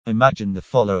Imagine the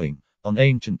following. On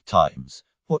ancient times,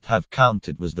 what have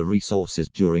counted was the resources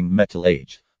during Metal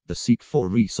Age. The seek for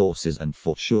resources and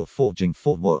for sure forging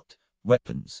for what?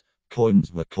 Weapons.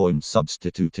 Coins were coined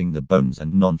substituting the bones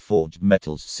and non-forged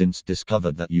metals, since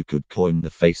discovered that you could coin the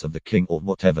face of the king or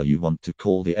whatever you want to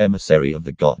call the emissary of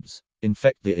the gods. In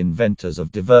fact, the inventors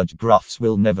of diverge graphs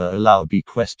will never allow be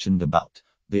questioned about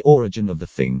the origin of the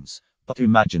things. But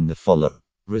imagine the follow.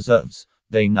 Reserves.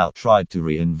 They now tried to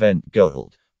reinvent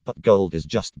gold. But gold is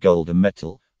just gold, a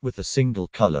metal, with a single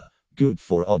color, good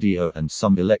for audio and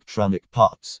some electronic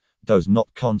parts, does not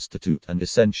constitute an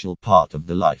essential part of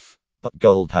the life. But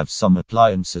gold have some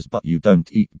appliances, but you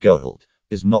don't eat gold,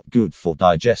 is not good for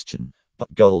digestion.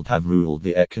 But gold have ruled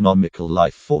the economical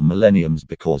life for millenniums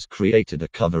because created a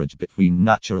coverage between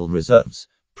natural reserves,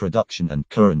 production and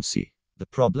currency. The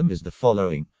problem is the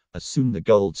following. As soon the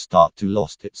gold start to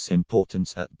lost its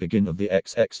importance at begin of the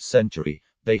XX century,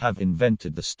 they have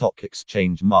invented the stock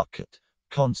exchange market,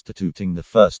 constituting the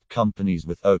first companies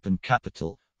with open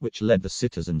capital, which led the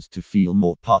citizens to feel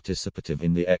more participative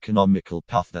in the economical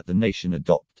path that the nation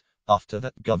adopt. After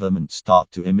that, government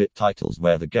start to emit titles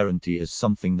where the guarantee is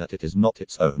something that it is not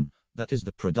its own, that is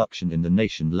the production in the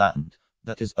nation land,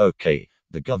 that is okay,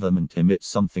 the government emits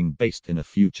something based in a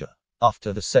future.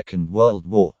 After the Second World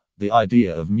War, the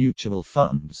idea of mutual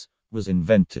funds was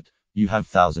invented. You have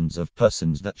thousands of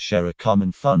persons that share a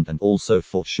common fund and also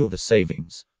for sure the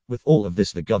savings. With all of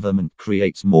this, the government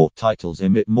creates more titles,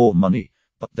 emit more money.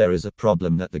 But there is a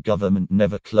problem that the government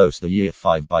never close the year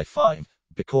 5 by 5,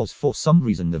 because for some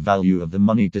reason the value of the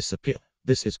money disappear.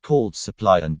 This is called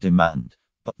supply and demand.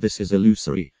 But this is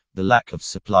illusory. The lack of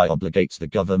supply obligates the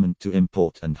government to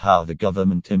import, and how the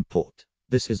government import.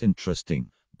 This is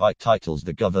interesting. By titles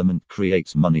the government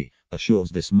creates money, assures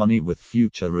this money with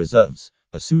future reserves,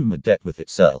 assume a debt with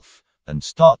itself, and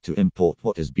start to import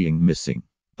what is being missing.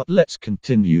 But let's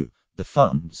continue. The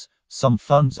funds. Some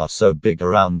funds are so big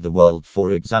around the world,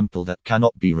 for example, that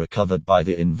cannot be recovered by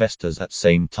the investors at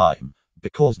same time,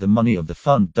 because the money of the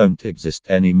fund don't exist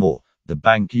anymore. The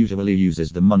bank usually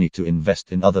uses the money to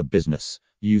invest in other business,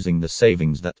 using the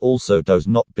savings that also does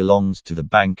not belongs to the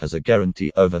bank as a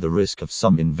guarantee over the risk of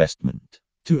some investment.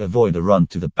 To avoid a run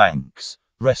to the banks,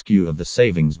 rescue of the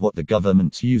savings, what the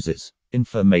government uses.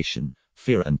 Information,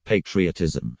 fear and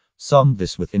patriotism. Sum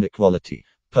this with inequality,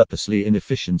 purposely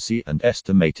inefficiency and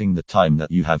estimating the time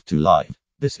that you have to live.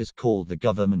 This is called the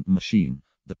government machine.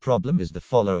 The problem is the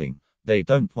following. They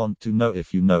don't want to know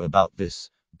if you know about this,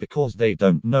 because they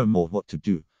don't know more what to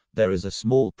do. There is a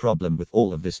small problem with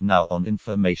all of this now on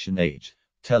information age.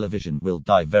 Television will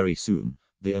die very soon.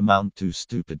 The amount to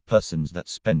stupid persons that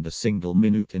spend a single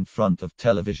minute in front of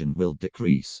television will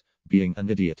decrease. Being an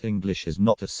idiot English is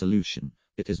not a solution.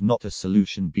 It is not a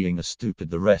solution being a stupid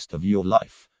the rest of your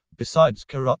life. Besides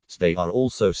corrupts, they are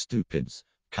also stupids,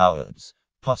 cowards,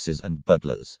 pusses and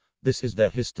burglars. This is their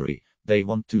history. They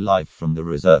want to live from the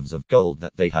reserves of gold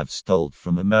that they have stole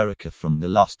from America from the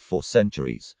last 4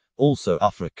 centuries, also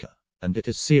Africa. And it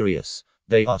is serious.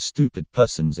 They are stupid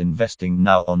persons investing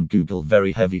now on Google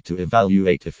very heavy to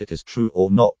evaluate if it is true or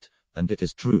not. And it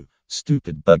is true.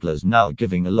 Stupid burglars now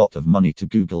giving a lot of money to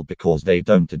Google because they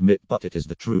don't admit, but it is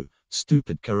the true,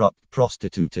 stupid, corrupt,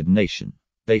 prostituted nation.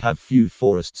 They have few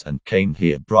forests and came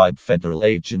here bribe federal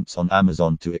agents on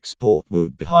Amazon to export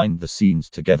wood behind the scenes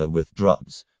together with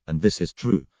drugs. And this is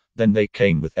true. Then they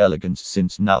came with elegance,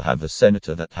 since now have a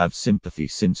senator that have sympathy,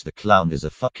 since the clown is a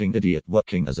fucking idiot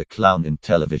working as a clown in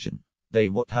television. They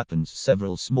what happens,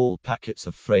 several small packets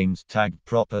of frames tagged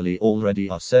properly already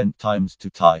are sent times to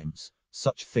times.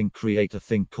 Such thing create a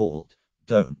thing called,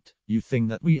 don't you think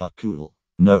that we are cool?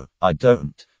 No, I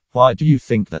don't. Why do you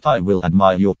think that I will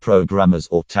admire your programmers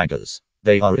or taggers?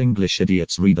 They are English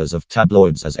idiots, readers of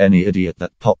tabloids as any idiot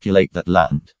that populate that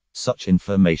land. Such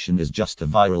information is just a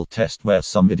viral test where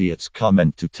some idiots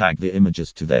comment to tag the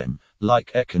images to them.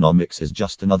 Like economics is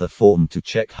just another form to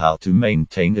check how to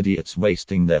maintain idiots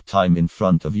wasting their time in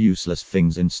front of useless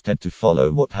things instead to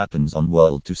follow what happens on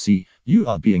world to see. You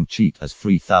are being cheat as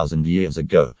 3000 years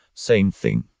ago. Same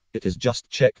thing. It is just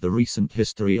check the recent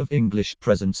history of English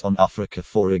presence on Africa,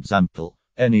 for example.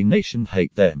 Any nation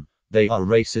hate them. They are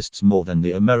racists more than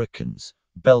the Americans.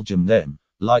 Belgium them.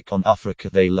 Like on Africa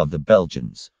they love the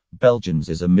Belgians. Belgians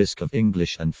is a mix of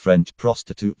English and French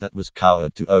prostitute that was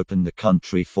coward to open the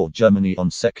country for Germany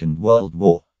on Second World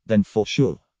War. Then for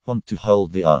sure, want to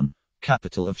hold the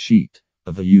capital of sheet.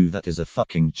 Of a U that is a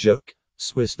fucking joke.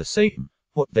 Swiss the same.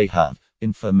 What they have,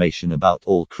 information about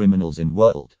all criminals in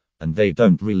world. And they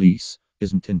don't release,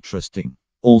 isn't interesting.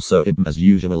 Also IBM as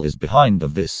usual is behind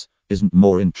of this, isn't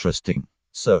more interesting.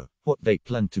 So, what they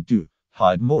plan to do,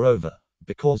 hide moreover.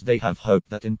 because they have hoped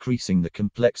that increasing the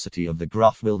complexity of the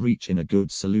graph will reach in a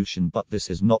good solution, but this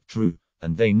is not true,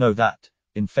 and they know that.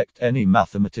 In fact, any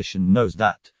mathematician knows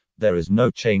that. There is no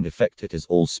chain effect, it is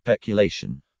all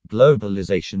speculation.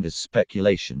 Globalization is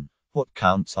speculation. What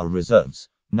counts are reserves,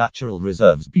 natural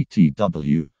reserves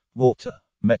BTW, water,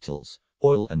 metals,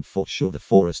 oil, and for sure the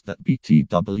forest that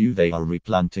BTW they are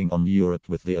replanting on Europe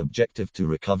with the objective to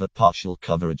recover partial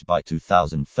coverage by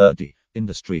 2030.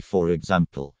 Industry, for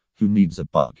example, who needs a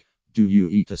bug? Do you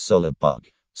eat a solar bug?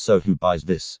 So who buys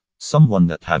this? Someone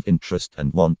that have interest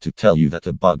and want to tell you that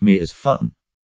a bug me is fun.